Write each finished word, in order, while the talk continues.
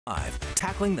Live,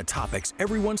 tackling the topics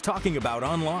everyone's talking about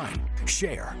online.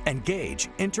 Share, engage,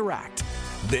 interact.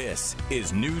 This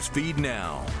is Newsfeed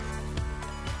Now.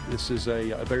 This is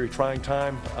a very trying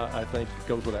time, I think it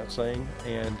goes without saying,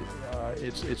 and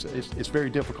it's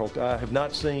very difficult. I have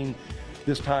not seen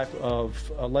this type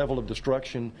of level of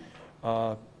destruction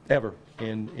ever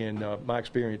in my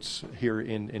experience here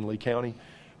in Lee County,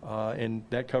 and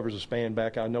that covers a span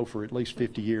back, I know, for at least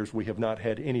 50 years. We have not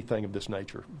had anything of this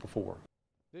nature before.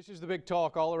 This is the big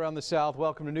talk all around the South.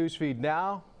 Welcome to Newsfeed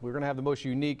Now. We're going to have the most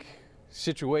unique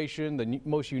situation, the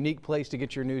most unique place to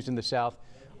get your news in the South,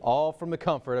 all from the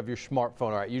comfort of your smartphone.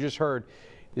 All right, you just heard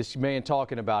this man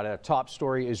talking about it. Our top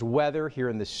story is weather here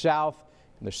in the South,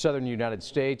 in the southern United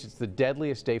States. It's the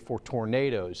deadliest day for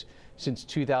tornadoes since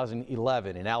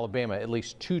 2011. In Alabama, at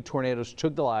least 2 tornadoes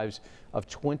took the lives of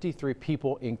 23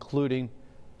 people, including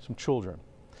some children.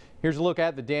 Here's a look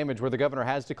at the damage where the governor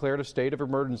has declared a state of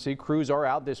emergency. Crews are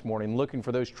out this morning looking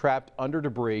for those trapped under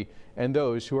debris and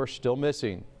those who are still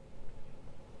missing.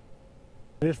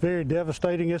 It's very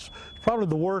devastating. It's probably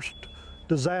the worst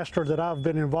disaster that I've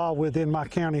been involved with in my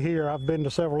county here. I've been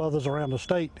to several others around the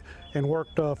state and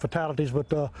worked fatalities, but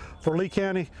for Lee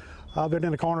County, I've been in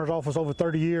the coroner's office over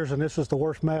 30 years, and this is the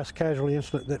worst mass casualty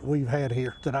incident that we've had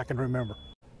here that I can remember.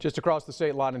 Just across the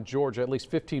state line in Georgia, at least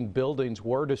 15 buildings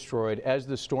were destroyed as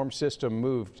the storm system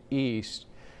moved east.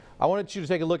 I wanted you to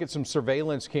take a look at some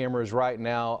surveillance cameras right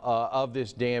now of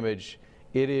this damage.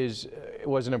 It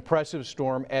was an impressive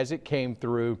storm as it came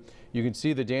through. You can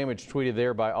see the damage tweeted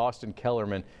there by Austin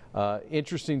Kellerman.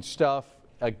 Interesting stuff,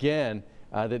 again,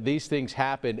 that these things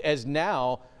happened as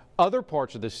now other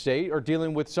parts of the state are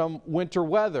dealing with some winter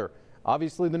weather.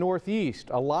 Obviously the Northeast,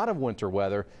 a lot of winter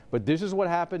weather, but this is what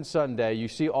happened Sunday. You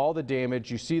see all the damage.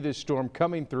 You see this storm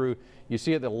coming through. You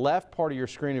see at the left part of your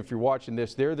screen, if you're watching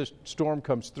this, there the storm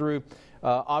comes through.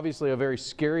 Obviously a very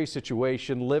scary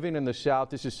situation. Living in the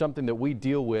South, this is something that we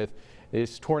deal with,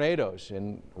 is tornadoes,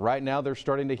 and right now they're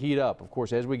starting to heat up. Of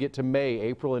course, as we get to May,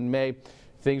 April and May,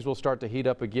 things will start to heat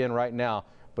up again right now.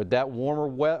 But that warmer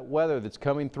wet weather that's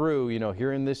coming through, you know,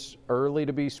 here in this early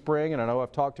to be spring, and I know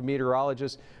I've talked to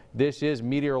meteorologists, this is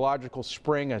meteorological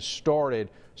spring has started,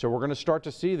 so we're going to start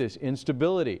to see this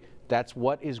instability. That's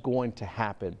what is going to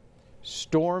happen.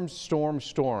 Storms, storms,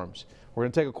 storms. We're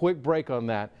going to take a quick break on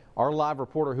that. Our live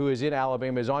reporter who is in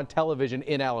Alabama is on television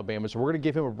in Alabama, so we're going to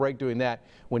give him a break doing that.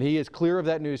 When he is clear of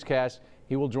that newscast,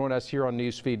 he will join us here on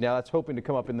Newsfeed Now. That's hoping to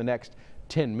come up in the next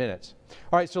 10 minutes.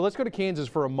 All right, so let's go to Kansas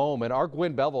for a moment. Our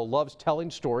Gwen Bevel loves telling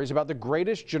stories about the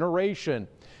greatest generation.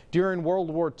 During World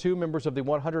War II, members of the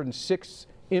 106th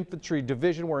Infantry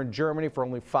Division were in Germany for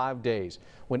only 5 days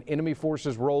when enemy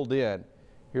forces rolled in.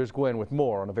 Here's Gwen with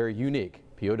more on a very unique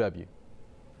POW.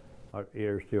 Our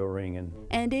ears still ringing.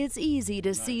 And it's easy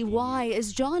to see why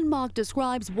as John Mock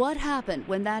describes what happened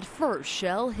when that first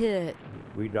shell hit.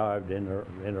 We dived in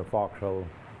the foxhole.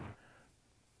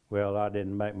 Well,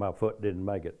 my foot didn't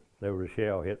make it. There was a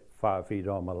shell hit 5 feet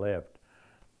on my left.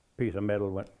 Piece of metal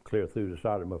went clear through the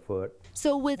side of my foot.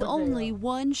 So with only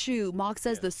one shoe, Mock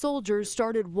says the soldiers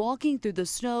started walking through the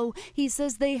snow. He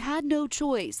says they had no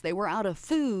choice. They were out of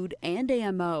food and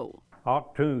ammo.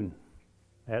 Achtung,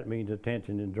 that means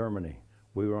attention in Germany.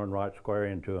 We run right square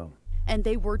into them. And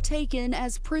they were taken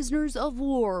as prisoners of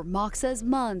war. Mock says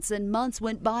months and months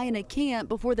went by in a camp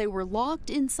before they were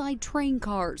locked inside train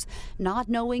cars. Not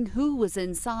knowing who was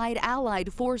inside,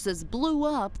 Allied forces blew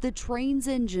up the train's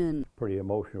engine. Pretty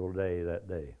emotional day that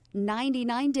day.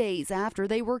 99 days after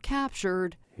they were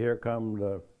captured. Here come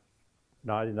the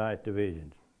 99th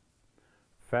Division.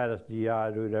 Fattest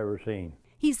GIs we'd ever seen.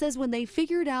 He says when they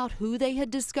figured out who they had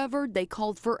discovered, they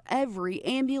called for every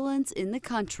ambulance in the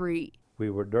country. We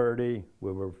were dirty,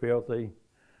 we were filthy,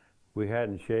 we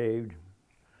hadn't shaved,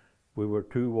 we were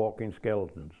 2 walking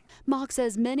skeletons. Mock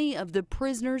says many of the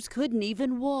prisoners couldn't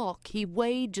even walk. He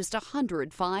weighed just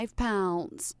 105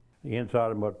 pounds. The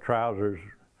inside of my trousers,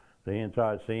 the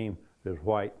inside seam is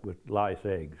white with lice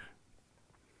eggs.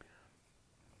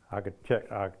 I could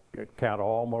count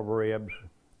all my ribs.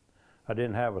 I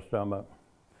didn't have a stomach.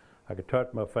 I could touch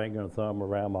my finger and thumb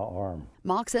around my arm.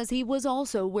 Mock says he was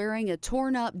also wearing a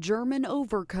torn-up German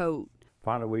overcoat.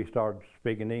 Finally, we started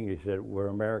speaking English, said we're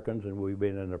Americans and we've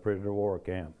been in a prisoner of war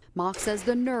camp. Mock says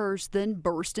the nurse then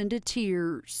burst into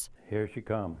tears. Here she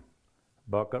come,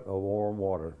 bucket of warm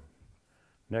water.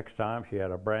 Next time she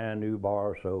had a brand new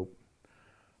bar of soap,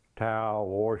 towel,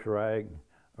 wash rag,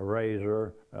 a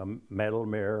razor, a metal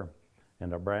mirror,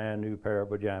 and a brand new pair of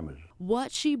pajamas.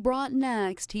 What she brought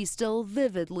next, he still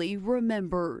vividly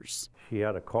remembers. She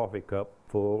had a coffee cup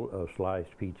full of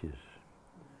sliced peaches.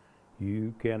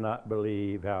 You cannot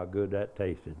believe how good that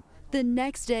tasted. The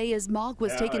next day, as Mock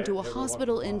was taken to a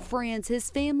hospital in France, his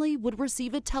family would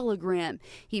receive a telegram.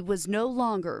 He was no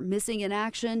longer missing in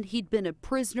action. He'd been a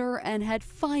prisoner and had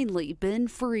finally been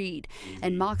freed.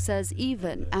 And Mock says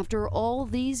even after all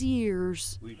these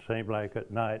years, It seems like at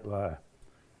night, why,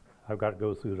 I've got to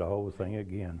go through the whole thing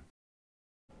again.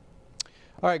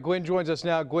 All right, Gwen joins us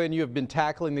now. Gwen, you have been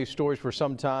tackling these stories for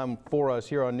some time for us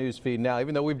here on Newsfeed Now,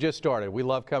 even though we've just started. We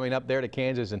love coming up there to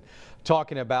Kansas and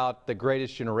talking about the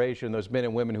greatest generation, those men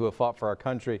and women who have fought for our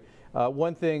country.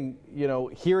 One thing, you know,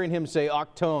 hearing him say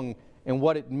Achtung and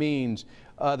what it means,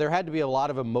 there had to be a lot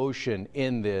of emotion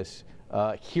in this,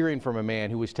 hearing from a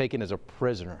man who was taken as a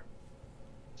prisoner.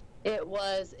 It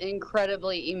was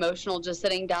incredibly emotional just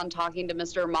sitting down talking to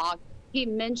Mr. Mock. He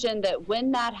mentioned that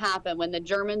when that happened, when the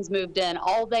Germans moved in,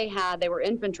 all they had, they were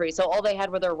infantry, so all they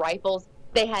had were their rifles.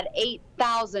 They had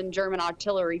 8,000 German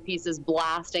artillery pieces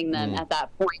blasting them at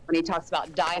that point when he talks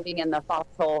about diving in the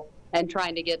foxhole and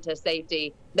trying to get to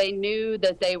safety. They knew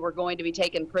that they were going to be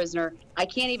taken prisoner. I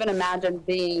can't even imagine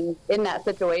being in that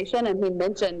situation. And he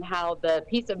mentioned how the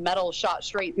piece of metal shot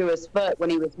straight through his foot when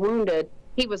he was wounded.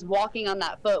 He was walking on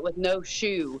that foot with no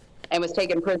shoe and was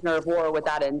taken prisoner of war with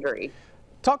that injury.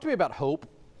 Talk to me about hope.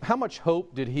 How much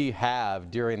hope did he have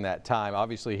during that time?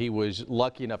 Obviously, he was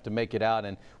lucky enough to make it out,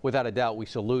 and without a doubt, we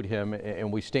salute him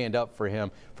and we stand up for him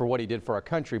for what he did for our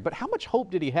country. But how much hope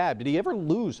did he have? Did he ever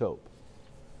lose hope?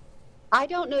 I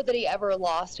don't know that he ever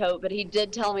lost hope, but he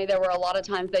did tell me there were a lot of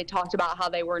times they talked about how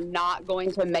they were not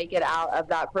going to make it out of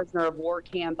that prisoner of war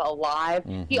camp alive.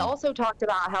 He also talked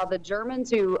about how the Germans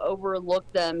who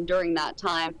overlooked them during that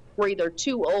time were either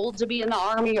too old to be in the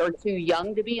Army or too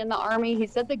young to be in the Army. He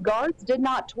said the guards did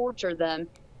not torture them.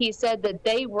 He said that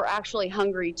they were actually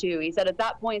hungry too. He said at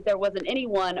that point there wasn't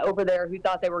anyone over there who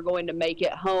thought they were going to make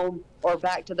it home or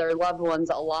back to their loved ones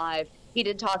alive. He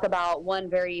did talk about one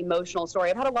very emotional story.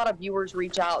 I've had a lot of viewers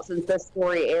reach out since this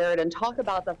story aired and talk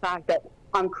about the fact that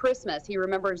on Christmas, he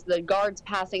remembers the guards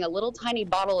passing a little tiny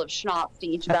bottle of schnapps to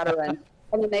each veteran.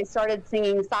 And then they started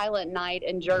singing Silent Night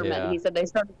in German. Yeah. He said they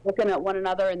started looking at one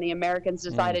another and the Americans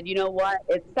decided, you know what,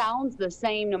 it sounds the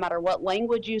same no matter what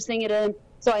language you sing it in.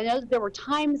 So I know that there were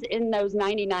times in those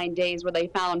 99 days where they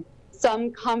found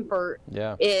some comfort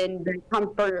in the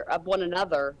comfort of one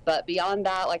another. But beyond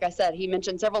that, like I said, he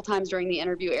mentioned several times during the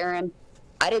interview, Aaron,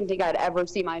 I didn't think I'd ever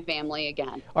see my family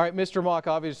again. All right, Mr. Mock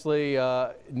obviously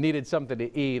needed something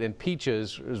to eat, and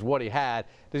peaches is what he had.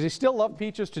 Does he still love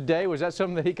peaches today? Was that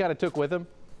something that he kind of took with him?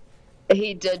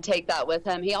 He did take that with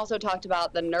him. He also talked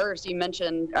about the nurse you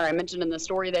mentioned, or I mentioned in the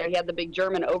story there, he had the big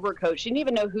German overcoat. She didn't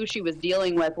even know who she was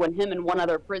dealing with when him and one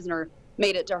other prisoner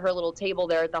made it to her little table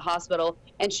there at the hospital,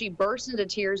 and she burst into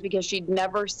tears because she'd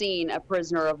never seen a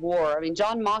prisoner of war. I mean,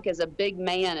 John Mock is a big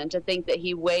man, and to think that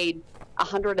he weighed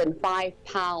 105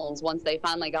 pounds once they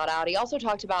finally got out. He also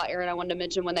talked about, Aaron, I wanted to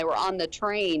mention when they were on the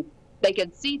train, they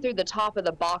could see through the top of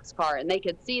the boxcar, and they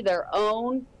could see their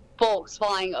own folks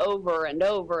flying over and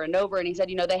over and over. And he said,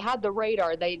 you know, they had the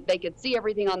radar, they could see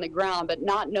everything on the ground, but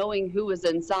not knowing who was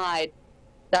inside,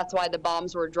 that's why the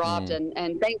bombs were dropped.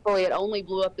 And thankfully it only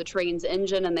blew up the train's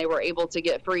engine and they were able to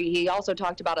get free. He also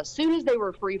talked about as soon as they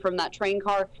were free from that train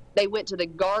car, they went to the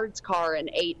guard's car and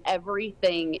ate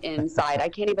everything inside. I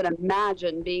can't even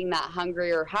imagine being that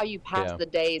hungry or how you pass the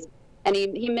days. And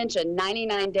he mentioned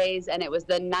 99 days, and it was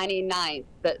the 99th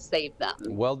that saved them.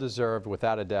 Well deserved,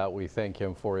 without a doubt. We thank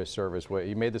him for his service.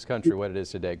 He made this country what it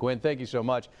is today. Gwen, thank you so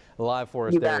much. Live for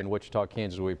us there in Wichita,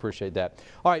 Kansas. We appreciate that.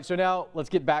 All right, so now let's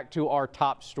get back to our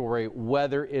top story.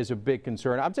 Weather is a big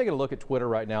concern. I'm taking a look at Twitter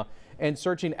right now and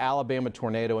searching Alabama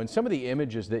tornado, and some of the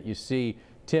images that you see,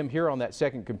 Tim, here on that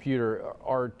second computer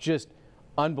are just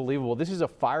unbelievable. This is a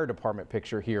fire department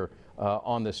picture here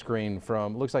on the screen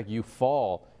from, looks like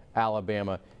Eufaula,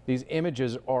 Alabama. These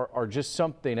images are just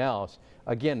something else.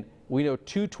 Again, we know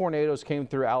 2 tornadoes came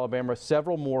through Alabama,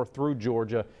 several more through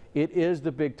Georgia. It is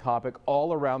the big topic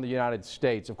all around the United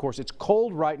States. Of course, it's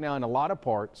cold right now in a lot of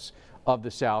parts of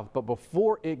the South, but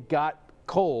before it got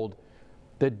cold,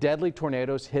 the deadly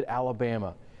tornadoes hit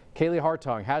Alabama. Kaylee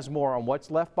Hartong has more on what's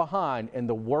left behind and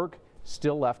the work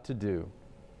still left to do.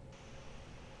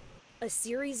 A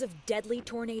series of deadly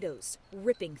tornadoes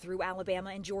ripping through Alabama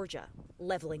and Georgia,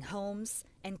 leveling homes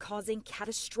and causing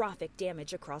catastrophic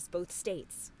damage across both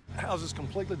states. Houses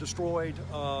completely destroyed,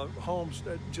 homes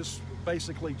just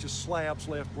basically just slabs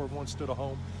left where once stood a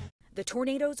home. The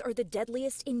tornadoes are the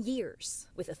deadliest in years,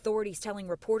 with authorities telling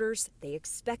reporters they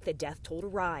expect the death toll to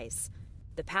rise.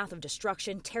 The path of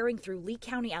destruction tearing through Lee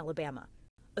County, Alabama.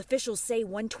 Officials say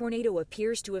one tornado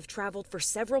appears to have traveled for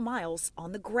several miles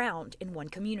on the ground in one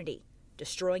community,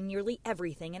 destroying nearly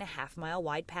everything in a half-mile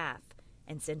wide path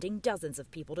and sending dozens of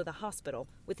people to the hospital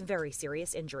with very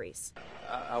serious injuries.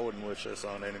 I wouldn't wish this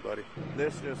on anybody.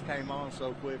 This just came on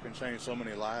so quick and changed so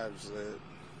many lives that,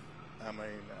 I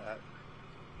mean,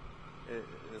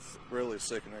 it's really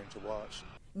sickening to watch.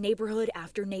 Neighborhood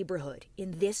after neighborhood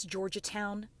in this Georgia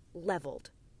town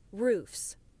leveled.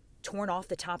 Roofs torn off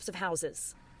the tops of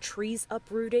houses. Trees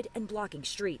uprooted and blocking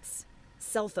streets.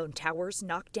 Cell phone towers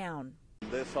knocked down.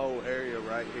 This whole area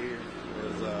right here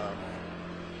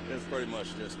is pretty much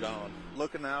just gone.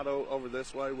 Looking out over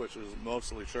this way, which is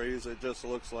mostly trees, it just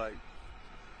looks like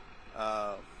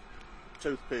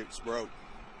toothpicks broke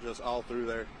just all through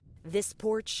there. This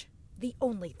porch, the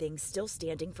only thing still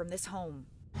standing from this home.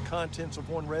 Contents of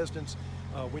one residence,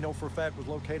 we know for a fact was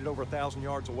located over 1,000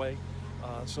 yards away.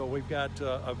 So we've got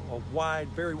a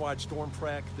very wide storm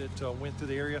track that went through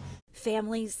the area.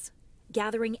 Families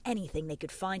gathering anything they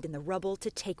could find in the rubble to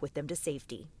take with them to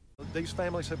safety. These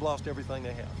families have lost everything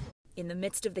they have. In the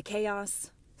midst of the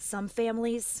chaos, some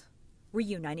families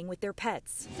reuniting with their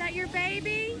pets. Is that your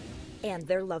baby? And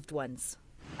their loved ones.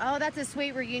 Oh, that's a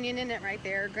sweet reunion, isn't it, right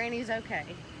there? Granny's okay.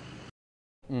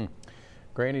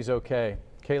 Granny's okay.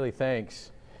 Kaylee,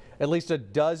 thanks. At least a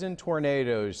dozen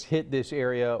tornadoes hit this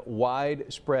area,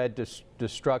 widespread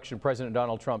destruction. President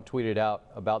Donald Trump tweeted out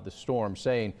about the storm,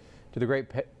 saying to the great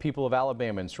people of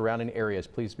Alabama and surrounding areas,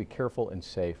 please be careful and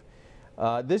safe.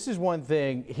 This is one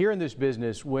thing here in this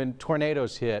business, when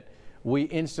tornadoes hit, we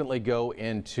instantly go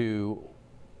into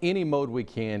any mode we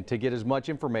can to get as much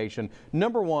information.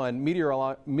 Number one,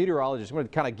 meteorologists, I'm going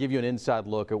to kind of give you an inside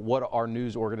look at what our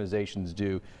news organizations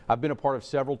do. I've been a part of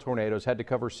several tornadoes, had to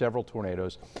cover several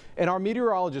tornadoes. And our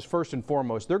meteorologists, first and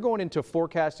foremost, they're going into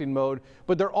forecasting mode,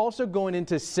 but they're also going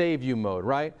into save you mode,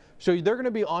 right? So they're going to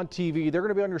be on TV, they're going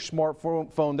to be on your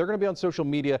smartphone, they're going to be on social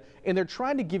media, and they're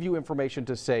trying to give you information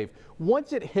to save.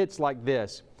 Once it hits like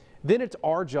this, then it's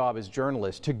our job as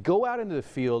journalists to go out into the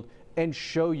field and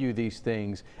show you these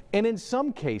things, and in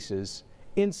some cases,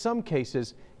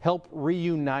 help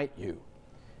reunite you.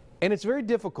 And it's very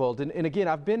difficult, and again,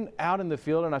 I've been out in the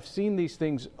field and I've seen these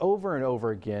things over and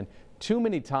over again, too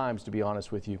many times to be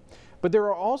honest with you. But there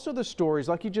are also the stories,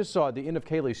 like you just saw at the end of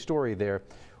Kaylee's story there,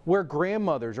 where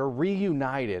grandmothers are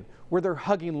reunited, where they're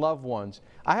hugging loved ones.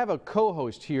 I have a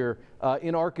co-host here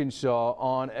in Arkansas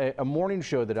on a morning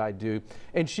show that I do,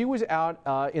 and she was out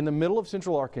in the middle of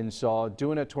central Arkansas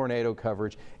doing a tornado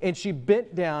coverage, and she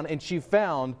bent down and she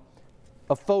found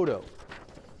a photo.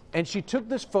 And she took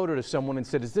this photo to someone and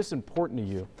said, is this important to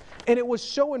you? And it was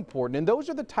so important. And those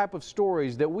are the type of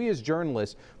stories that we as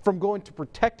journalists, from going to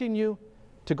protecting you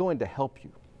to going to help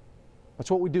you. That's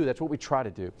what we do. That's what we try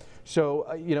to do.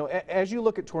 So, you know, as you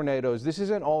look at tornadoes, this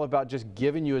isn't all about just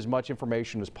giving you as much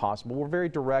information as possible. We're very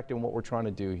direct in what we're trying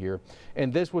to do here.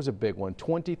 And this was a big one.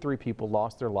 23 people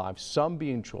lost their lives, some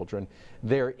being children,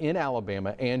 there in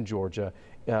Alabama and Georgia.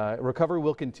 Recovery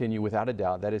will continue without a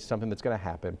doubt. That is something that's going to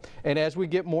happen. And as we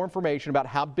get more information about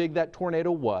how big that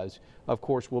tornado was, of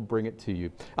course, we'll bring it to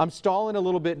you. I'm stalling a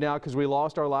little bit now because we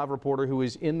lost our live reporter who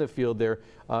is in the field there,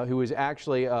 who is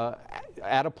actually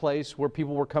at a place where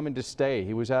people were coming to stay.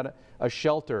 He was at a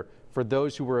shelter for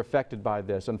those who were affected by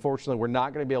this. Unfortunately, we're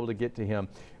not going to be able to get to him,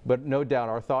 but no doubt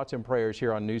our thoughts and prayers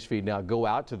here on Newsfeed Now go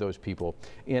out to those people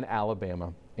in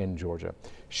Alabama and Georgia.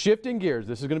 Shifting gears,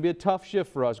 this is going to be a tough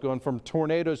shift for us, going from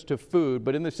tornadoes to food,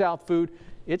 but in the South, food,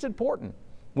 it's important.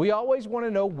 We always want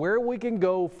to know where we can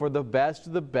go for the best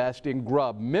of the best in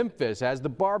grub. Memphis has the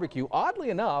barbecue. Oddly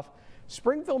enough,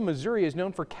 Springfield, Missouri is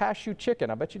known for cashew chicken.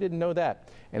 I bet you didn't know that.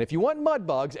 And if you want mud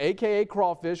bugs, aka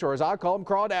crawfish, or as I call them,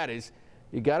 crawdaddies,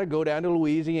 you got to go down to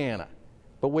Louisiana.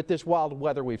 But with this wild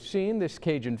weather we've seen, this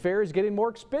Cajun fare is getting more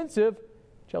expensive.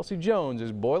 Chelsea Jones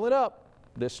is boiling up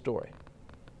this story.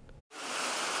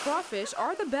 Crawfish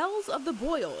are the bells of the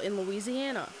boil in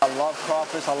Louisiana. I love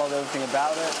crawfish. I love everything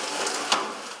about it.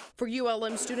 For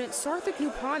ULM student Sarthik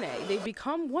Nupane, they've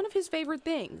become one of his favorite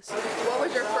things. What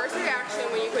was your first reaction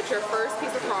when you put your first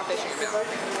piece of crawfish in your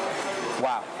mouth?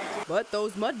 Wow. But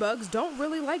those mud bugs don't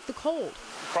really like the cold.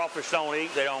 Crawfish don't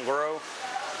eat, they don't grow,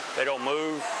 they don't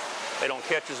move, they don't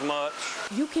catch as much.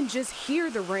 You can just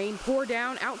hear the rain pour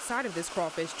down outside of this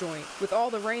crawfish joint. With all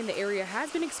the rain the area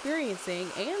has been experiencing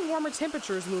and warmer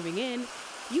temperatures moving in,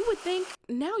 you would think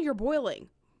now you're boiling.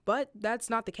 But that's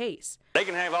not the case. They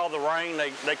can have all the rain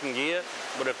they can get,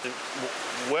 but if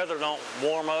the weather don't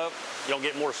warm up, you don't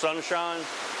get more sunshine,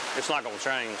 it's not going to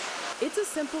change. It's a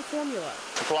simple formula.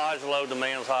 Supply's low,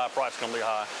 demand's high, price is going to be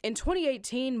high. In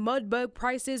 2018, mud bug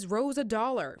prices rose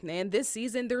 $1, and this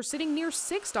season they're sitting near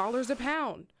 $6 a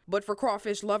pound. But for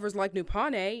crawfish lovers like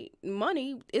Nupane,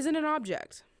 money isn't an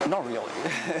object. Not really.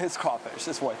 It's crawfish.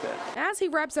 It's worth it. As he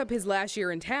wraps up his last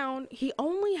year in town, he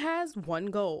only has one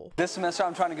goal. This semester,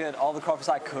 I'm trying to get all the crawfish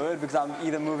I could because I'm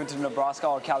either moving to Nebraska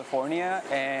or California,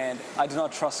 and I do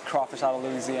not trust crawfish out of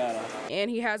Louisiana.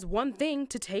 And he has one thing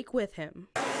to take with him.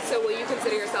 So will you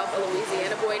consider yourself a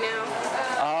Louisiana boy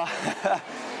now?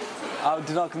 I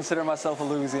do not consider myself a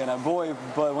Louisiana boy,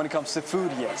 but when it comes to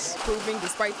food, yes. Proving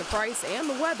despite the price and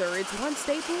the weather, it's one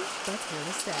staple that's here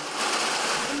to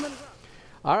stay.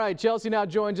 All right, Chelsea now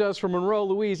joins us from Monroe,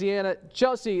 Louisiana.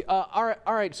 Chelsea, all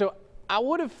right, so I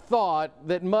would have thought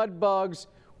that mud bugs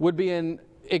would be in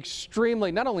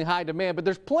extremely, not only high demand, but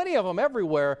there's plenty of them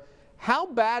everywhere. How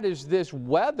bad is this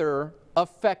weather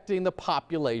affecting the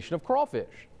population of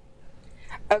crawfish?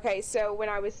 Okay, so when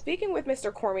I was speaking with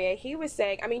Mr. Cormier, he was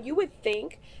saying, I mean, you would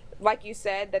think, like you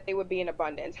said, that they would be in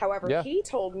abundance. However, he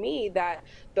told me that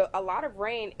a lot of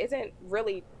rain isn't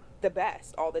really the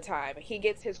best all the time. He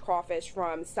gets his crawfish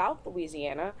from South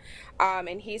Louisiana,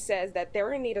 and he says that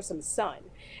they're in need of some sun.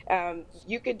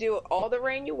 You could do all the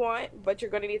rain you want, but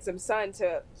you're going to need some sun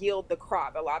to yield the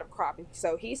crop, a lot of crop.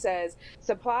 So he says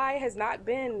supply has not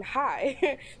been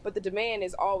high, but the demand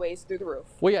is always through the roof.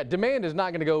 Well, yeah, demand is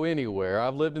not going to go anywhere.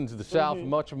 I've lived into the South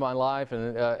much of my life,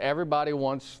 and everybody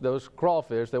wants those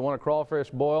crawfish. They want a crawfish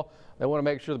boil. They want to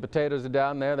make sure the potatoes are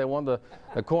down there. They want the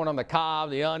corn on the cob,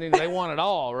 the onions. They want it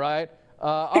all, right?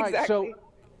 All right, so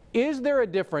is there a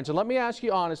difference? And let me ask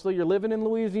you honestly, you're living in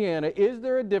Louisiana. Is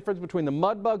there a difference between the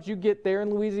mud bugs you get there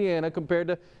in Louisiana compared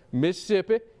to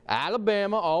Mississippi,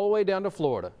 Alabama, all the way down to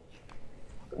Florida?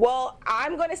 Well,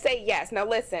 I'm going to say yes. Now,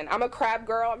 listen, I'm a crab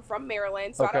girl. I'm from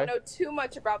Maryland, so I don't know too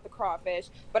much about the crawfish.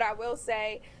 But I will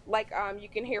say, like you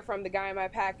can hear from the guy in my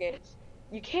package,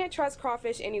 you can't trust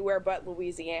crawfish anywhere but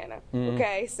Louisiana,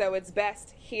 okay? So it's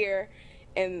best here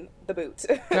in the boot.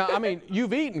 Now, I mean,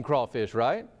 you've eaten crawfish,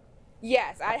 right?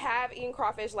 Yes, I have eaten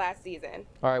crawfish last season.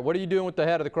 All right, what are you doing with the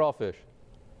head of the crawfish?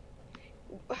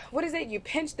 What is it? You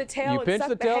pinch the tail and suck the head? You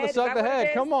pinch the tail to suck the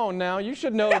head. Come on now, you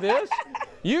should know this.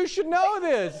 You should know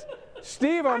this.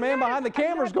 Steve, our man behind the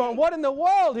camera, is going, what in the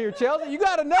world here, Chelsea? You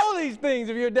got to know these things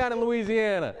if you're down in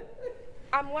Louisiana.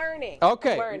 I'm learning.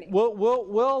 Okay, I'm learning.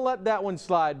 We'll let that one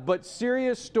slide. But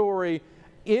serious story,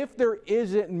 if there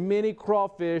isn't many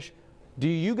crawfish, do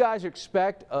you guys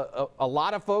expect a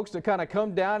lot of folks to kind of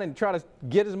come down and try to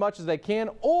get as much as they can?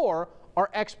 Or are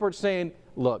experts saying,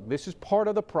 look, this is part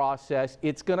of the process.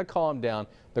 It's going to calm down.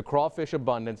 The crawfish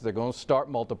abundance, they're going to start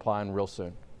multiplying real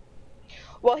soon.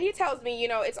 Well, he tells me, you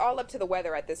know, it's all up to the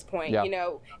weather at this point. Yeah. You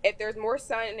know, if there's more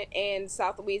sun in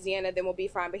South Louisiana, then we'll be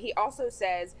fine. But he also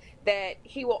says that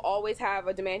he will always have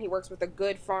a demand. He works with a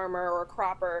good farmer or a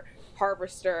cropper,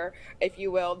 harvester, if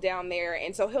you will, down there.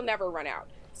 And so he'll never run out.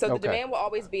 So the demand will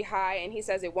always be high. And he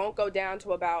says it won't go down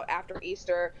to about after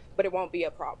Easter, but it won't be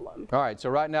a problem. All right. So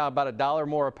right now, about $1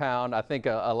 more a pound. I think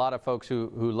a lot of folks who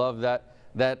love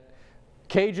that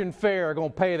Cajun fare are going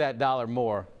to pay that $1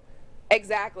 more.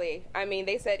 Exactly. I mean,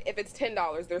 they said if it's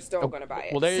 $10, they're still going to buy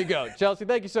it. Well, there you go. Chelsea,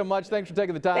 thank you so much. Thanks for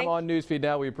taking the time on Newsfeed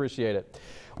Now. We appreciate it.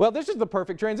 Well, this is the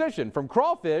perfect transition from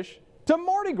crawfish to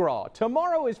Mardi Gras.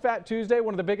 Tomorrow is Fat Tuesday,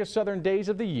 one of the biggest southern days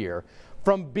of the year.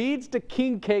 From beads to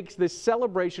king cakes, this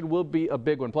celebration will be a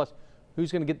big one. Plus,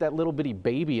 who's going to get that little bitty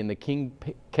baby in the king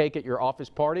cake at your office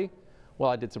party? Well,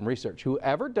 I did some research.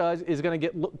 Whoever does is going to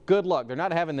get good luck. They're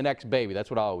not having the next baby. That's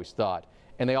what I always thought.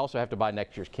 And they also have to buy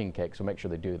next year's king cake, so make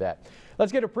sure they do that.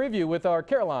 Let's get a preview with our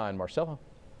Caroline Marcello.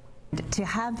 To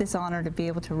have this honor to be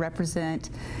able to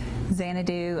represent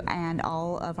Xanadu and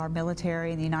all of our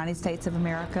military in the United States of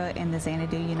America in the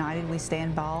Xanadu United We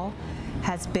Stand ball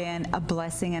has been a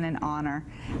blessing and an honor.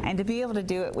 And to be able to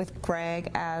do it with Greg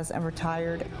as a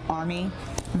retired Army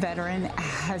veteran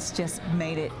has just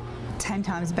made it 10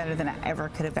 times better than I ever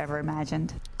could have ever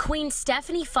imagined. Queen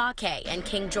Stephanie Fake and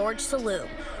King George Saloom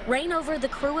reign over the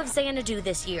crew of Xanadu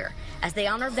this year as they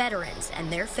honor veterans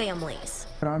and their families.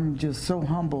 I'm just so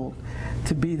humbled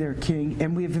to be their king,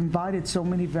 and we've invited so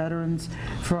many veterans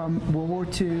from World War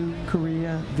II,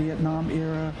 Korea, Vietnam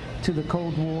era, to the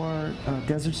Cold War,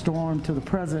 Desert Storm, to the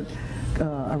present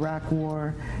Iraq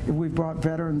War. We've brought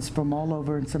veterans from all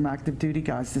over and some active duty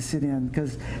guys to sit in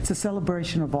because it's a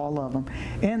celebration of all of them,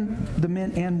 and the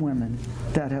men and women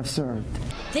that have served.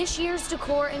 This year's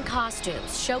decor and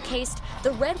costumes showcased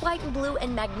the red, white, and blue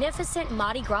and magnificent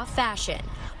Mardi Gras fashion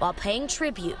while paying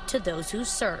tribute to those who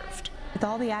served. With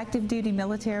all the active duty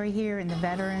military here and the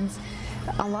veterans,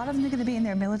 a lot of them are going to be in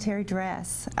their military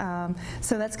dress,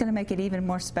 so that's going to make it even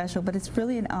more special. But it's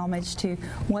really an homage to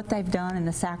what they've done and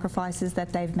the sacrifices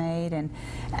that they've made,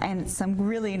 and some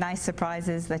really nice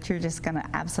surprises that you're just going to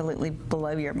absolutely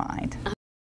blow your mind.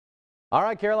 All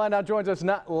right, Caroline now joins us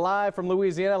not live from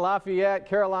Louisiana, Lafayette.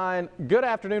 Caroline, good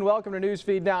afternoon. Welcome to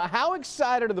Newsfeed Now. How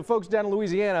excited are the folks down in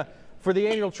Louisiana for the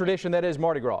annual tradition that is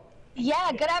Mardi Gras?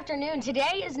 Yeah, good afternoon.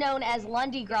 Today is known as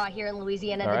Mardi Gras here in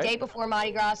Louisiana, the day before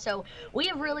Mardi Gras. So we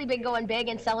have really been going big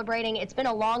and celebrating. It's been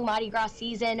a long Mardi Gras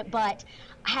season, but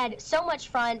I had so much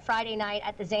fun Friday night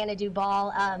at the Xanadu Ball.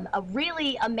 A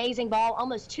really amazing ball,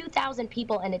 almost 2,000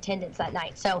 people in attendance that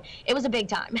night. So it was a big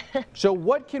time. So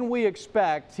what can we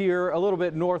expect here a little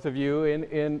bit north of you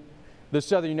in the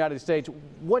southern United States?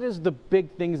 What is the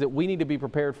big things that we need to be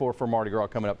prepared for Mardi Gras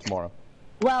coming up tomorrow?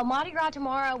 Well, Mardi Gras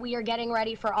tomorrow, we are getting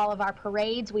ready for all of our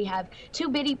parades. We have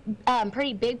two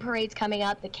pretty big parades coming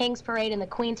up, the King's Parade and the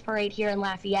Queen's Parade here in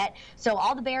Lafayette. So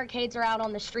all the barricades are out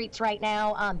on the streets right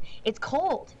now. It's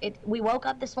cold. We woke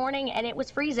up this morning and it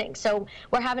was freezing. So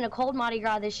we're having a cold Mardi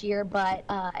Gras this year, but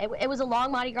it was a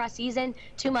long Mardi Gras season,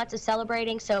 2 months of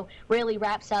celebrating, so really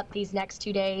wraps up these next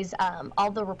 2 days. All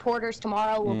the reporters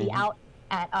tomorrow will be out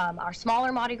at our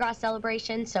smaller Mardi Gras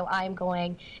celebration. So I'm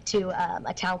going to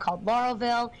a town called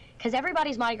Laurelville, because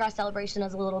everybody's Mardi Gras celebration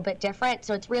is a little bit different.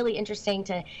 So it's really interesting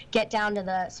to get down to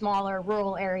the smaller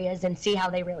rural areas and see how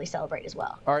they really celebrate as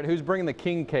well. All right, who's bringing the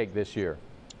king cake this year?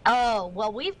 Oh,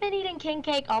 well, we've been eating king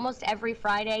cake almost every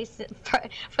Friday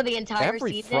for the entire season.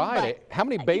 Every Friday? How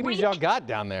many babies y'all got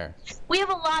down there? We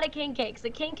have a lot of king cakes. The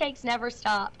king cakes never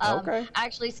stop. Okay. I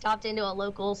actually stopped into a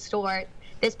local store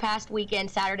this past weekend,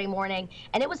 Saturday morning,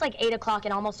 and it was like 8 o'clock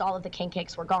and almost all of the king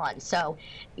cakes were gone. So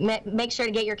make sure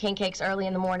to get your king cakes early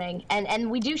in the morning.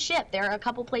 And we do ship. There are a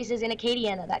couple places in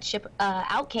Acadiana that ship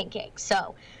out king cakes.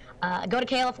 So go to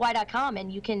klfy.com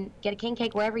and you can get a king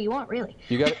cake wherever you want, really.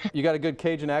 You got a good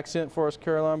Cajun accent for us,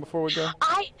 Caroline, before we go?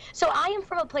 So I am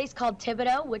from a place called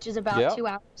Thibodaux, which is about 2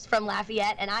 hours from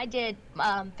Lafayette, and I did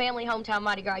family hometown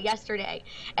Mardi Gras yesterday.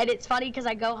 And it's funny because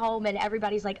I go home and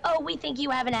everybody's like, oh, we think you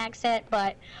have an accent,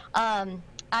 but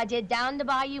I did down to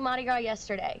Bayou Mardi Gras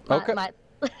yesterday. My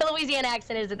Louisiana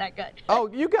accent isn't that good. Oh,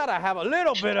 you got to have a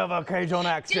little bit of a Cajun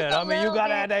accent. I mean, you got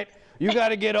to have that. You got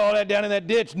to get all that down in that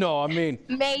ditch. No, I mean,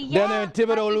 down there in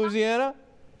Thibodaux, Louisiana?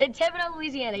 In Thibodaux,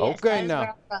 Louisiana, yes. Okay,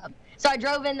 now. So I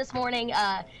drove in this morning,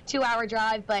 2-hour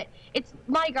drive, but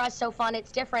Mardi Gras is so fun.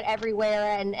 It's different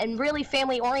everywhere and really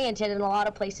family-oriented in a lot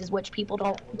of places, which people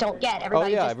don't get.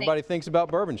 Everybody thinks about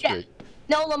Bourbon Street. Yeah.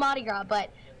 No Mardi Gras, but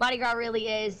Mardi Gras really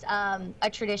is a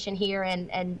tradition here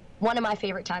and one of my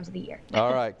favorite times of the year.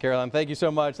 All right, Caroline, thank you so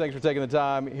much. Thanks for taking the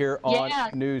time here on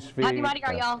Newsfeed. Happy Mardi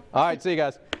Gras, y'all. All right, see you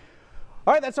guys.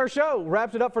 All right, that's our show.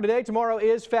 Wraps it up for today. Tomorrow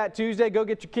is Fat Tuesday. Go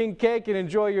get your king cake and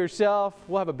enjoy yourself.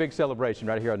 We'll have a big celebration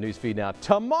right here on Newsfeed Now.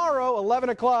 Tomorrow, 11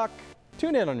 o'clock.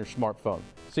 Tune in on your smartphone.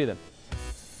 See you then.